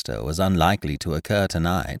disaster was unlikely to occur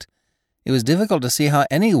tonight. It was difficult to see how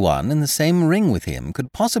anyone in the same ring with him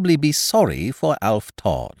could possibly be sorry for Alf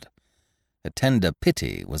Todd. A tender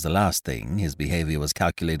pity was the last thing his behaviour was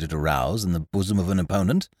calculated to rouse in the bosom of an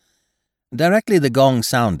opponent. Directly the gong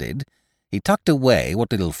sounded, he tucked away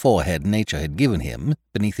what little forehead nature had given him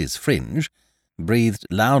beneath his fringe, breathed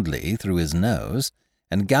loudly through his nose,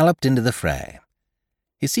 and galloped into the fray.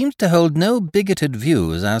 He seemed to hold no bigoted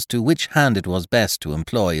views as to which hand it was best to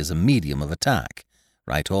employ as a medium of attack,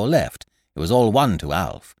 right or left. It was all one to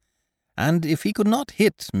Alf. And if he could not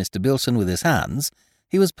hit Mr. Billson with his hands,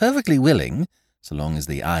 he was perfectly willing, so long as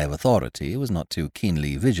the eye of authority was not too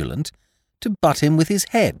keenly vigilant, to butt him with his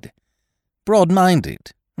head.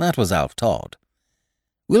 Broad-minded, that was Alf Todd.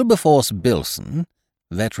 Wilberforce Billson,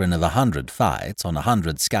 veteran of 100 fights on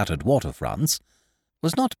 100 scattered waterfronts,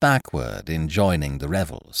 was not backward in joining the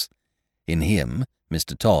revels. In him,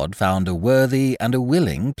 Mr. Todd found a worthy and a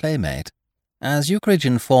willing playmate. As Eucridge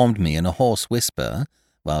informed me in a hoarse whisper,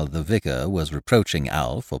 while the vicar was reproaching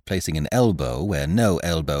Alf for placing an elbow where no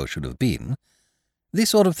elbow should have been,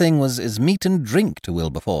 this sort of thing was as meat and drink to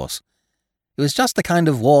Wilberforce. It was just the kind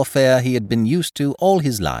of warfare he had been used to all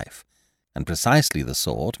his life, and precisely the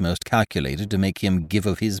sort most calculated to make him give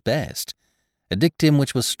of his best, a dictum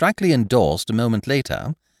which was strictly endorsed a moment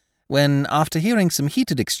later, when, after hearing some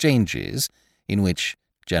heated exchanges, in which,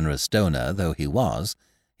 generous donor though he was,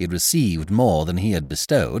 he had received more than he had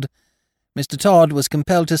bestowed, Mr. Todd was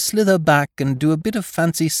compelled to slither back and do a bit of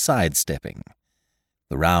fancy sidestepping.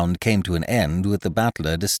 The round came to an end with the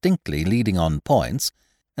battler distinctly leading on points,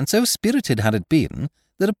 and so spirited had it been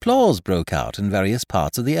that applause broke out in various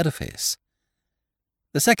parts of the edifice.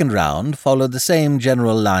 The second round followed the same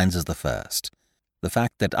general lines as the first. The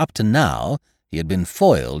fact that up to now he had been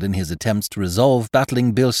foiled in his attempts to resolve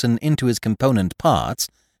battling Billson into his component parts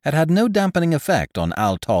had had no dampening effect on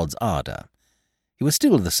Al Todd's ardour. He was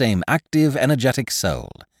still the same active, energetic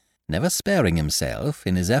soul, never sparing himself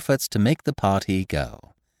in his efforts to make the party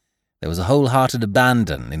go. There was a wholehearted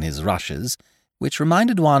abandon in his rushes, which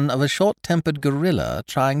reminded one of a short-tempered gorilla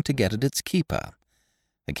trying to get at its keeper.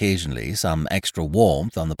 Occasionally, some extra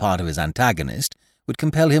warmth on the part of his antagonist would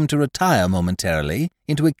compel him to retire momentarily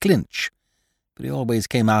into a clinch, but he always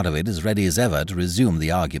came out of it as ready as ever to resume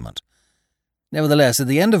the argument. Nevertheless, at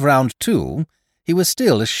the end of round 2, he was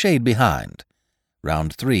still a shade behind.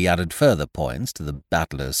 Round 3 added further points to the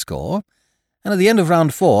battler's score, and at the end of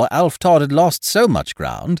round 4, Alf Todd had lost so much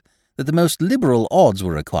ground that the most liberal odds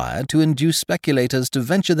were required to induce speculators to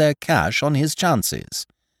venture their cash on his chances.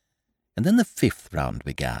 And then the 5th round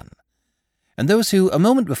began, and those who, a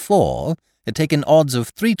moment before, had taken odds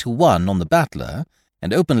of 3-1 on the battler,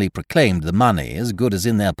 and openly proclaimed the money as good as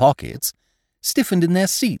in their pockets, stiffened in their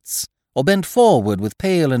seats, or bent forward with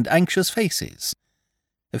pale and anxious faces.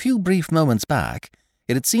 A few brief moments back,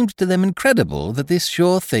 it had seemed to them incredible that this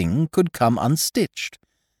sure thing could come unstitched.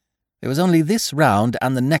 There was only this round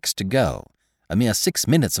and the next to go, a mere 6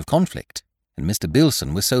 minutes of conflict, and Mr.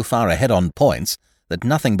 Billson was so far ahead on points that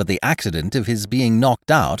nothing but the accident of his being knocked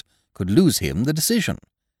out could lose him the decision.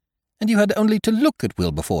 And you had only to look at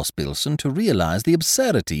Wilberforce Billson to realize the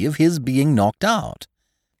absurdity of his being knocked out.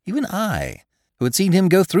 Even I, who had seen him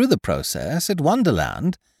go through the process at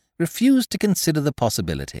Wonderland, refused to consider the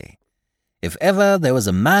possibility. If ever there was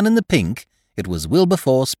a man in the pink, it was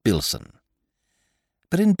Wilberforce Billson.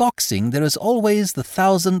 But in boxing there is always the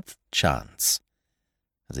 1000th chance.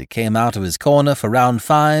 As he came out of his corner for round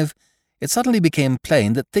 5, it suddenly became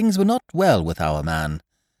plain that things were not well with our man.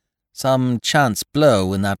 Some chance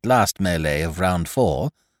blow in that last melee of round 4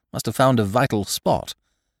 must have found a vital spot,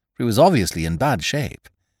 for he was obviously in bad shape.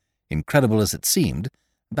 Incredible as it seemed,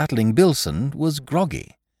 battling Billson was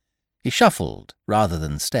groggy. He shuffled rather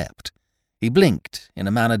than stepped. He blinked in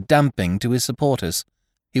a manner damping to his supporters.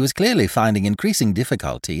 He was clearly finding increasing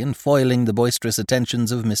difficulty in foiling the boisterous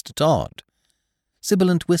attentions of Mr. Todd.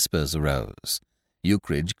 Sibilant whispers arose.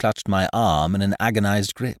 Eucridge clutched my arm in an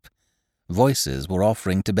agonized grip. Voices were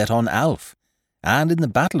offering to bet on Alf, and in the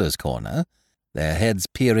battler's corner, their heads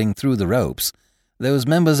peering through the ropes, those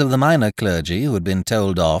members of the minor clergy who had been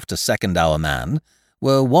told off to second our man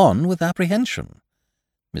were wan with apprehension.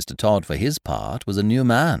 Mr. Todd, for his part, was a new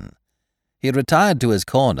man. He had retired to his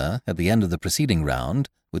corner at the end of the preceding round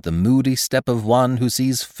with the moody step of one who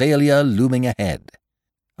sees failure looming ahead.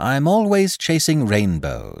 "I'm always chasing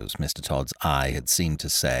rainbows," Mr. Todd's eye had seemed to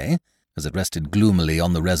say, as it rested gloomily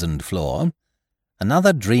on the resined floor.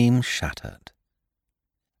 Another dream shattered.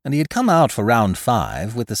 And he had come out for round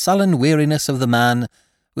 5 with the sullen weariness of the man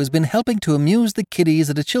who has been helping to amuse the kiddies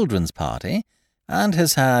at a children's party and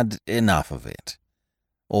has had enough of it.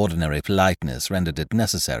 Ordinary politeness rendered it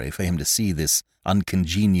necessary for him to see this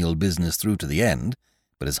uncongenial business through to the end,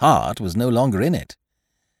 but his heart was no longer in it.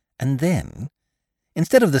 And then,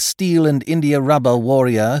 instead of the steel and india-rubber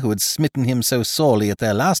warrior who had smitten him so sorely at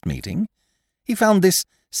their last meeting, he found this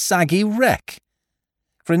saggy wreck.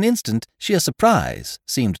 For an instant, sheer surprise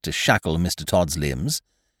seemed to shackle Mr. Todd's limbs.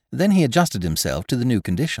 Then he adjusted himself to the new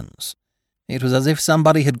conditions. It was as if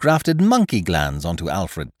somebody had grafted monkey glands onto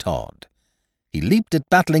Alfred Todd. He leaped at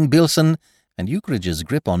battling Billson, and Eucridge's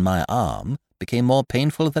grip on my arm became more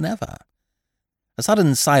painful than ever. A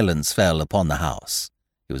sudden silence fell upon the house.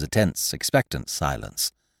 It was a tense, expectant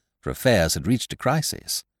silence, for affairs had reached a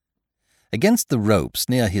crisis. Against the ropes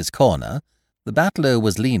near his corner, the battler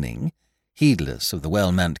was leaning, heedless of the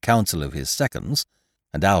well-meant counsel of his seconds,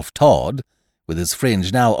 and Alf Todd, with his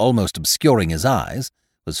fringe now almost obscuring his eyes,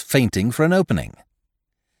 was feinting for an opening.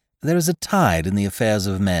 There is a tide in the affairs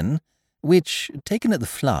of men which, taken at the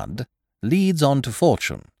flood, leads on to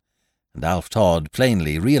fortune, and Alf Todd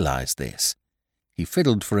plainly realized this. He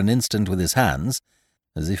fiddled for an instant with his hands,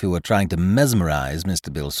 as if he were trying to mesmerize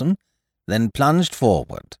Mr. Billson, then plunged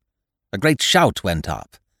forward. A great shout went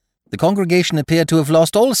up. The congregation appeared to have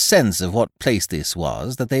lost all sense of what place this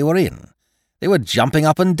was that they were in. They were jumping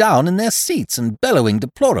up and down in their seats and bellowing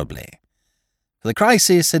deplorably. For the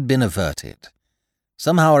crisis had been averted.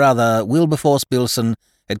 Somehow or other, Wilberforce Billson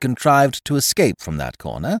had contrived to escape from that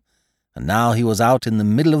corner, and now he was out in the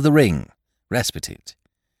middle of the ring, respited.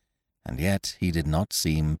 And yet he did not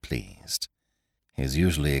seem pleased. His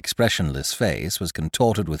usually expressionless face was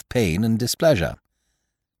contorted with pain and displeasure.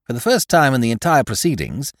 For the first time in the entire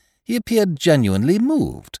proceedings, he appeared genuinely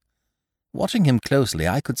moved. Watching him closely,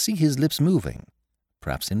 I could see his lips moving,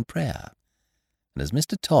 perhaps in prayer. And as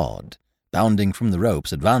Mr. Todd, bounding from the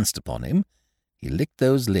ropes, advanced upon him, he licked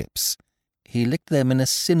those lips. He licked them in a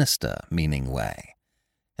sinister, meaning way,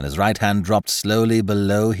 and his right hand dropped slowly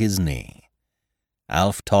below his knee.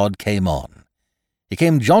 Alf Todd came on. He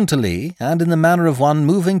came jauntily, and in the manner of one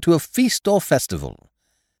moving to a feast or festival.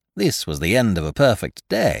 This was the end of a perfect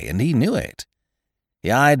day, and he knew it. He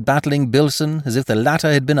eyed battling Billson as if the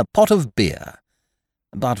latter had been a pot of beer.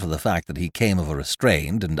 But for the fact that he came of a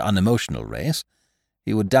restrained and unemotional race,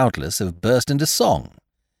 he would doubtless have burst into song.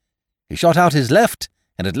 He shot out his left,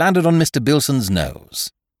 and it landed on Mr. Billson's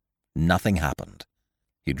nose. Nothing happened.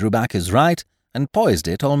 He drew back his right and poised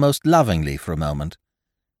it almost lovingly for a moment.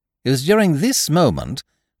 It was during this moment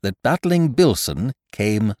that battling Billson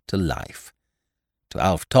came to life. To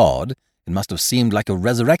Alf Todd, it must have seemed like a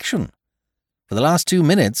resurrection. For the last 2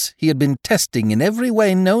 minutes, he had been testing in every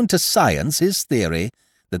way known to science his theory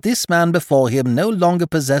that this man before him no longer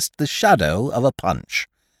possessed the shadow of a punch,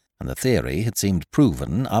 and the theory had seemed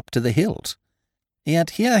proven up to the hilt.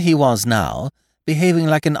 Yet here he was now, behaving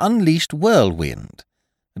like an unleashed whirlwind,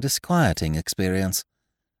 a disquieting experience.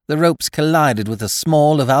 The ropes collided with the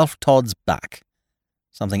small of Alf Todd's back.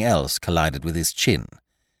 Something else collided with his chin.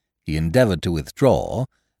 He endeavoured to withdraw,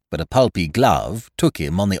 but a pulpy glove took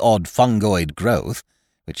him on the odd fungoid growth,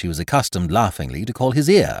 which he was accustomed laughingly to call his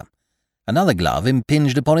ear. Another glove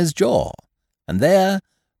impinged upon his jaw, and there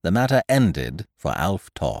the matter ended for Alf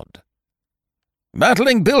Todd.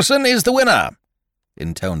 "Battling Billson is the winner,"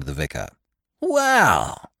 intoned the vicar.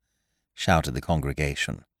 "Well," shouted the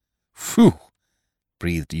congregation. "Phew,"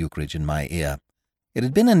 breathed Eucridge in my ear. It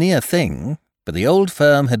had been a near thing, but the old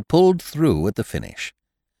firm had pulled through at the finish.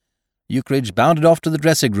 Eucridge bounded off to the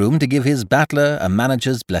dressing-room to give his battler a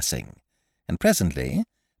manager's blessing, and presently,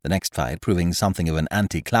 the next fight proving something of an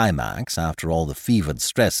anticlimax after all the fevered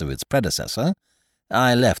stress of its predecessor,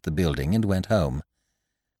 I left the building and went home.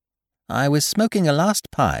 I was smoking a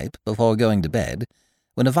last pipe before going to bed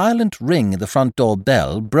when a violent ring at the front door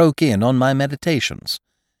bell broke in on my meditations.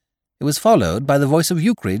 It was followed by the voice of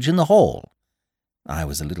Eucridge in the hall. I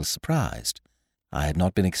was a little surprised. I had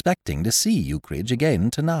not been expecting to see Eucridge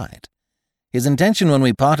again tonight. His intention when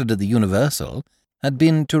we parted at the Universal had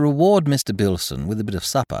been to reward Mr. Billson with a bit of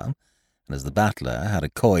supper, and as the battler had a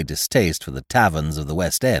coy distaste for the taverns of the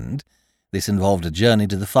West End, this involved a journey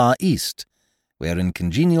to the Far East, where in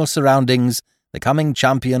congenial surroundings the coming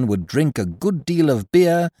champion would drink a good deal of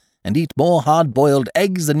beer and eat more hard-boiled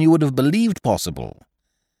eggs than you would have believed possible.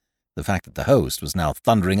 The fact that the host was now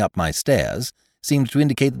thundering up my stairs seemed to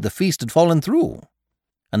indicate that the feast had fallen through,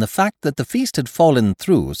 and the fact that the feast had fallen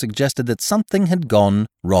through suggested that something had gone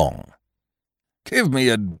wrong. "Give me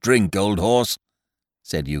a drink, old horse,"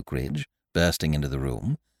 said Eucridge, bursting into the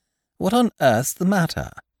room. "What on earth's the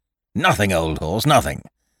matter?" "Nothing, old horse, nothing.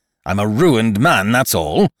 I'm a ruined man, that's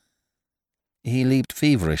all." He leaped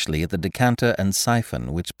feverishly at the decanter and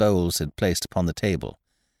siphon which Bowles had placed upon the table.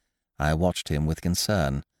 I watched him with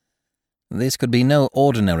concern. This could be no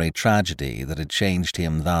ordinary tragedy that had changed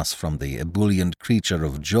him thus from the ebullient creature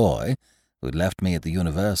of joy who had left me at the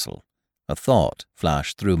Universal. A thought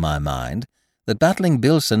flashed through my mind that battling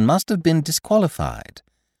Billson must have been disqualified,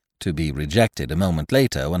 to be rejected a moment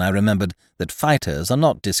later when I remembered that fighters are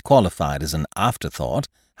not disqualified as an afterthought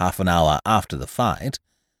half an hour after the fight.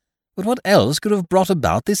 But what else could have brought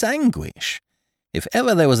about this anguish? If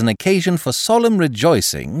ever there was an occasion for solemn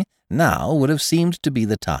rejoicing, now would have seemed to be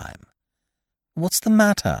the time. "What's the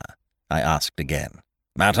matter?" I asked again.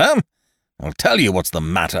 "Matter? I'll tell you what's the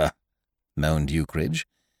matter," moaned Eucridge.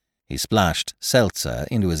 He splashed seltzer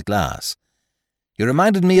into his glass. "You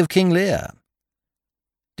reminded me of King Lear.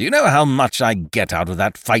 Do you know how much I get out of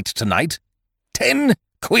that fight tonight? 10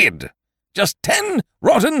 quid. Just 10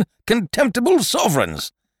 rotten, contemptible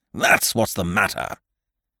sovereigns. That's what's the matter.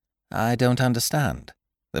 I don't understand.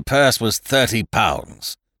 The purse was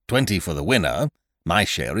 £30, 20 for the winner. My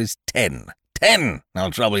share is 10. 10,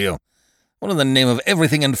 I'll trouble you. What in the name of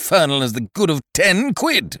everything infernal is the good of 10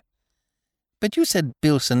 quid? But you said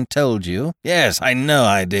Billson told you. Yes, I know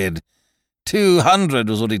I did. 200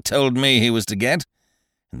 was what he told me he was to get.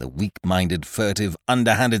 And the weak-minded, furtive,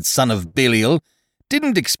 underhanded son of Belial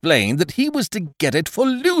didn't explain that he was to get it for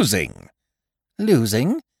losing.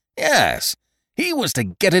 Losing? Yes, he was to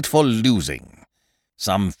get it for losing.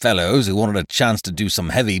 Some fellows who wanted a chance to do some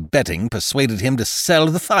heavy betting persuaded him to sell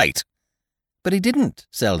the fight. But he didn't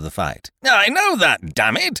sell the fight. I know that,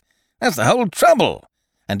 damn it! That's the whole trouble.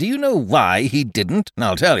 And do you know why he didn't?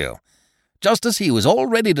 I'll tell you. Just as he was all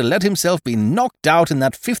ready to let himself be knocked out in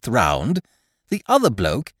that 5th round, the other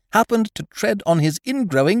bloke happened to tread on his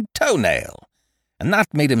ingrowing toenail. And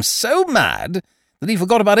that made him so mad that he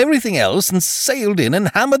forgot about everything else and sailed in and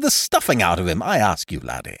hammered the stuffing out of him. I ask you,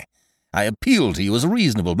 laddie. I appeal to you as a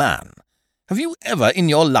reasonable man. Have you ever in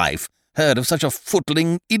your life heard of such a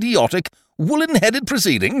footling, idiotic, woolen-headed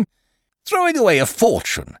proceeding? Throwing away a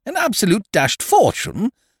fortune, an absolute dashed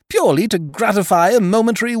fortune, purely to gratify a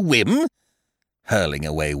momentary whim? Hurling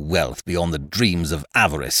away wealth beyond the dreams of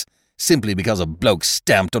avarice, simply because a bloke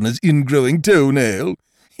stamped on his ingrowing toenail.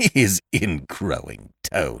 His ingrowing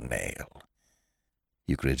toenail.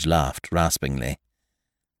 Eucridge laughed raspingly.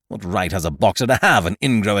 What right has a boxer to have an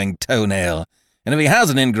ingrowing toenail? And if he has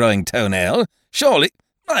an ingrowing toenail, surely,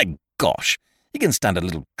 my gosh, he can stand a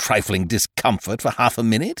little trifling discomfort for half a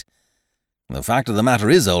minute. The fact of the matter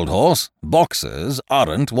is, old horse, boxers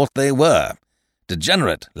aren't what they were.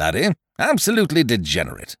 Degenerate, laddie, absolutely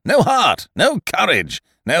degenerate. No heart, no courage,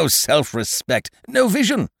 no self-respect, no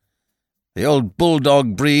vision. The old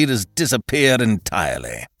bulldog breed has disappeared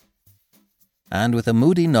entirely. And with a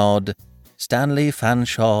moody nod, Stanley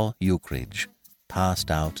Fanshawe Eucridge passed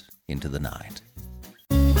out into the night.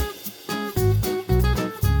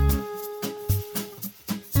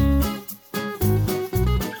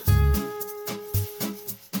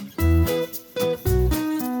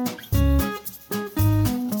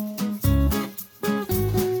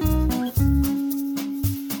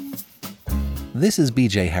 This is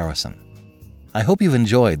B.J. Harrison. I hope you've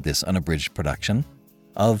enjoyed this unabridged production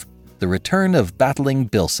of The Return of Battling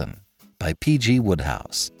Billson by P.G.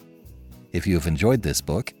 Wodehouse. If you have enjoyed this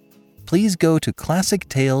book, please go to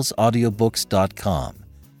ClassicTalesAudiobooks.com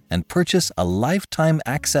and purchase a lifetime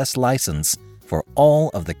access license for all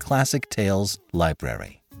of the Classic Tales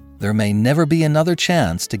library. There may never be another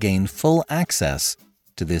chance to gain full access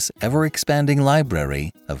to this ever-expanding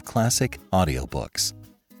library of classic audiobooks.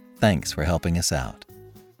 Thanks for helping us out.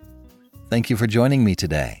 Thank you for joining me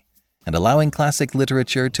today and allowing classic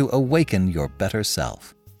literature to awaken your better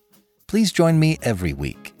self. Please join me every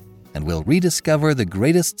week, and we'll rediscover the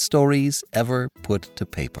greatest stories ever put to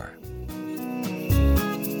paper.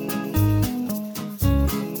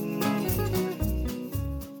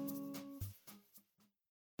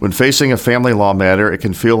 When facing a family law matter, it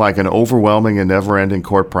can feel like an overwhelming and never-ending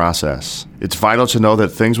court process. It's vital to know that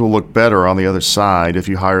things will look better on the other side if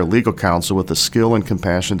you hire legal counsel with the skill and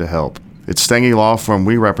compassion to help. At Stengy Law Firm,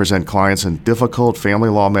 we represent clients in difficult family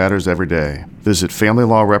law matters every day. Visit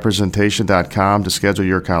FamilyLawRepresentation.com to schedule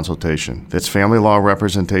your consultation. That's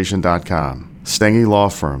FamilyLawRepresentation.com. Stengy Law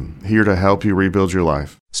Firm, here to help you rebuild your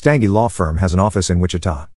life. Stangy Law Firm has an office in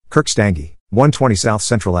Wichita. Kirk Stangy, 120 South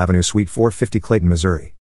Central Avenue, Suite 450, Clayton, Missouri.